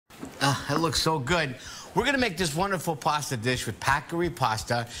It looks so good. We're going to make this wonderful pasta dish with Paccheri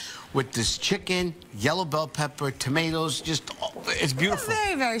pasta with this chicken, yellow bell pepper, tomatoes. It's beautiful. A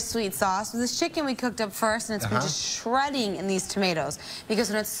very, very sweet sauce. This chicken we cooked up first, and it's been just shredding in these tomatoes. Because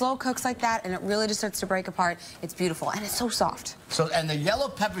when it slow cooks like that and it really just starts to break apart, it's beautiful. And it's so soft. And the yellow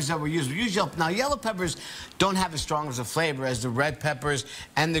peppers that we use now, yellow peppers don't have as strong as a flavor as the red peppers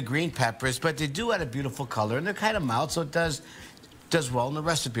and the green peppers, but they do add a beautiful color, and they're kind of mild, so it does well in the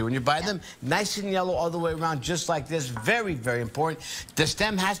recipe. When you buy them, nice and yellow all the way around, just like this. Very, very important. The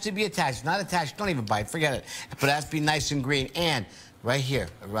stem has to be attached. Not attached, don't even buy it, forget it. But it has to be nice and green. And right here,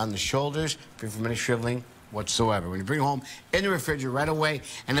 around the shoulders, free from any shriveling whatsoever. When you bring it home, in the refrigerator right away.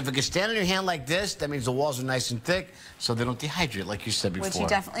 And if it can stand on your hand like this, that means the walls are nice and thick, so they don't dehydrate, like you said before. Which you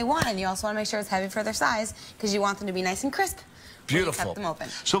definitely want. And you also want to make sure it's heavy for their size, because you want them to be nice and crisp. Beautiful. Cut them open.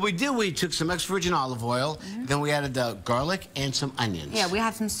 So we took some extra virgin olive oil, then we added the garlic and some onions. Yeah, we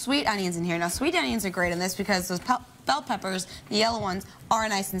have some sweet onions in here. Now, sweet onions are great in this because those bell peppers, the yellow ones, are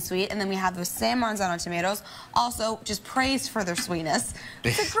nice and sweet. And then we have those San Marzano tomatoes, also just praised for their sweetness.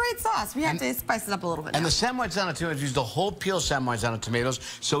 It's a great sauce. We have to spice it up a little bit. And the San Marzano tomatoes used the whole peel San Marzano tomatoes,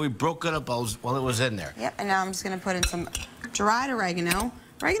 so we broke it up while it was in there. Yep, and now I'm just going to put in some dried oregano.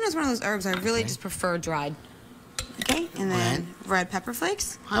 Oregano is one of those herbs I really just prefer dried. Okay, and then red pepper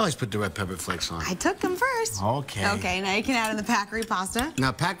flakes. I always put the red pepper flakes on. I took them first. Okay. Okay, now you can add in the Paccheri pasta.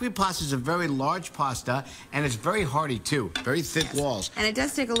 Now, Paccheri pasta is a very large pasta, and it's very hearty, too. Very thick walls. And it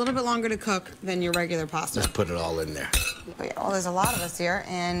does take a little bit longer to cook than your regular pasta. Let's put it all in there. Well, there's a lot of us here,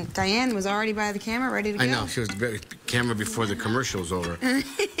 and Diane was already by the camera, ready to go. I know. She was the camera before the commercial was over.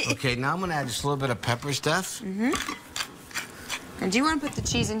 Okay, now I'm going to add just a little bit of pepper stuff. And do you want to put the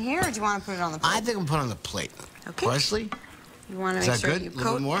cheese in here, or do you want to put it on the plate? I think I'm put it on the plate. Okay. Parsley? You want to make sure you coat. A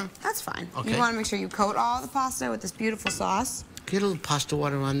little bit more? That's fine. Okay. You want to make sure you coat all the pasta with this beautiful sauce. Get a little pasta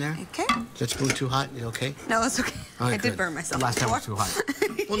water on there. Okay. Is that spoon too hot? You okay? No, it's okay. Right, I did burn myself. Last time it was too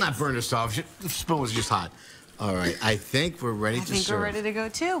hot. Well, not burn yourself. The spoon was just hot. All right. I think we're ready to serve. I think we're ready to go,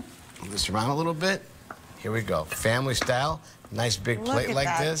 too. Move this around a little bit. Here we go. Family style. Nice big plate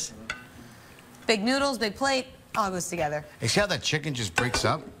like this. Big noodles, big plate. All goes together. You see how that chicken just breaks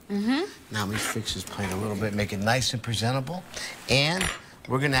up? Now let me fix this plate a little bit, make it nice and presentable. And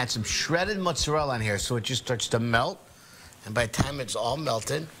we're going to add some shredded mozzarella on here so it just starts to melt. And by the time it's all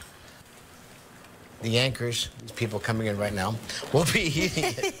melted, the anchors, these people coming in right now, will be eating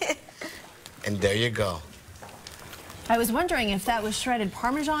it. And there you go. I was wondering if that was shredded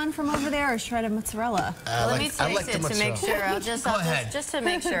Parmesan from over there or shredded mozzarella. Let me taste it to make sure. Just to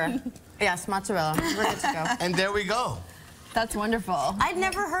make sure. Yes, mozzarella. We're good to go. And there we go. That's wonderful. I'd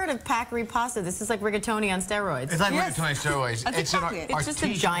never heard of Paccheri pasta. This is like rigatoni on steroids. It's like rigatoni on steroids. It's just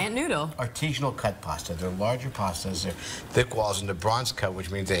a giant noodle. Artisanal cut pasta. They're larger pastas. They're thick walls, and they're bronze cut,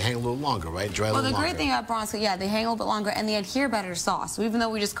 which means they hang a little longer, right? Dry a little longer. Well, the great thing about bronze cut, yeah, they hang a little bit longer, and they adhere better to sauce. So even though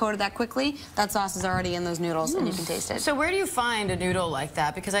we just coated that quickly, that sauce is already in those noodles, and you can taste it. So where do you find a noodle like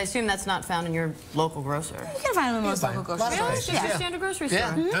that? Because I assume that's not found in your local grocer. You can find them in most local grocery stores. Just a standard grocery store.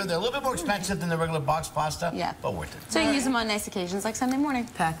 Yeah, they're a little bit more expensive than the regular box pasta, but worth it. So you can use them on nice occasions like Sunday morning.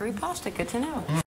 Paccheri pasta, good to know.